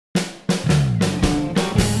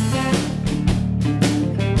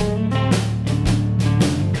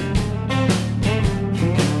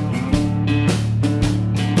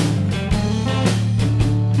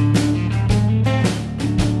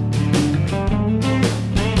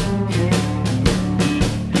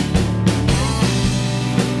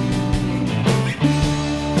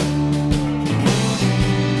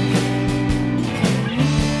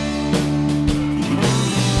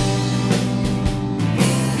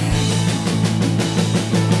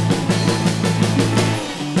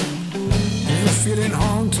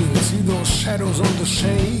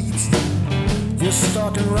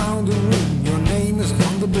talking around the room, your name is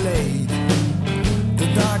on the blade. The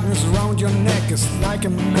darkness around your neck is like a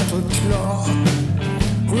metal claw.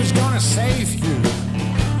 Who's gonna save you?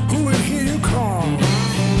 Who will hear you call?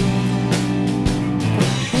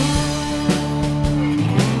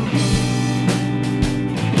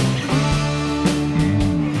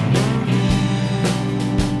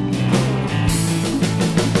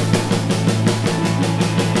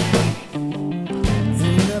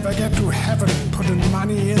 Get to heaven, putting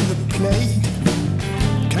money in the plate.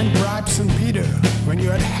 Can't bribe St. Peter when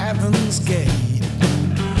you're at heaven's gate.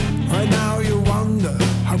 Right now you wonder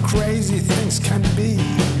how crazy things can be.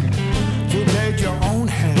 You dealt your own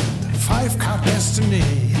hand, 5-card destiny.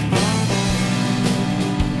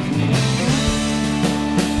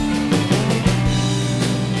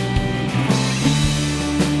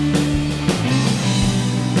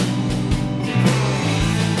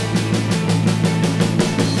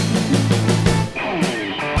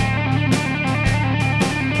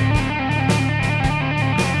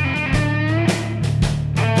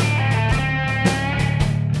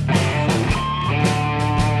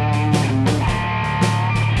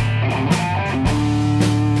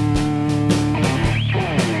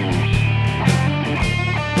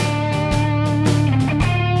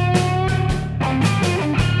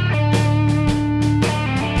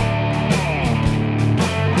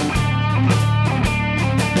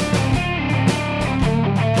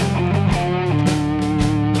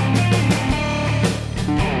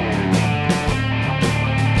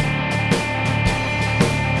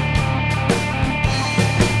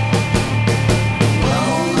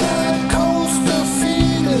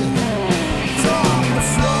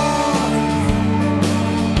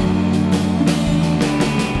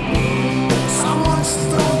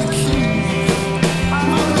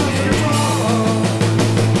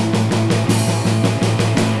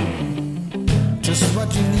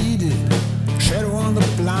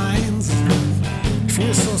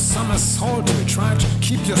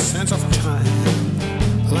 Keep your sense of time.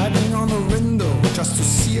 Lightning on the window just to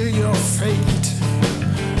seal your fate.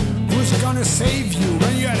 Who's gonna save you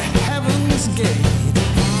when you're at heaven's gate?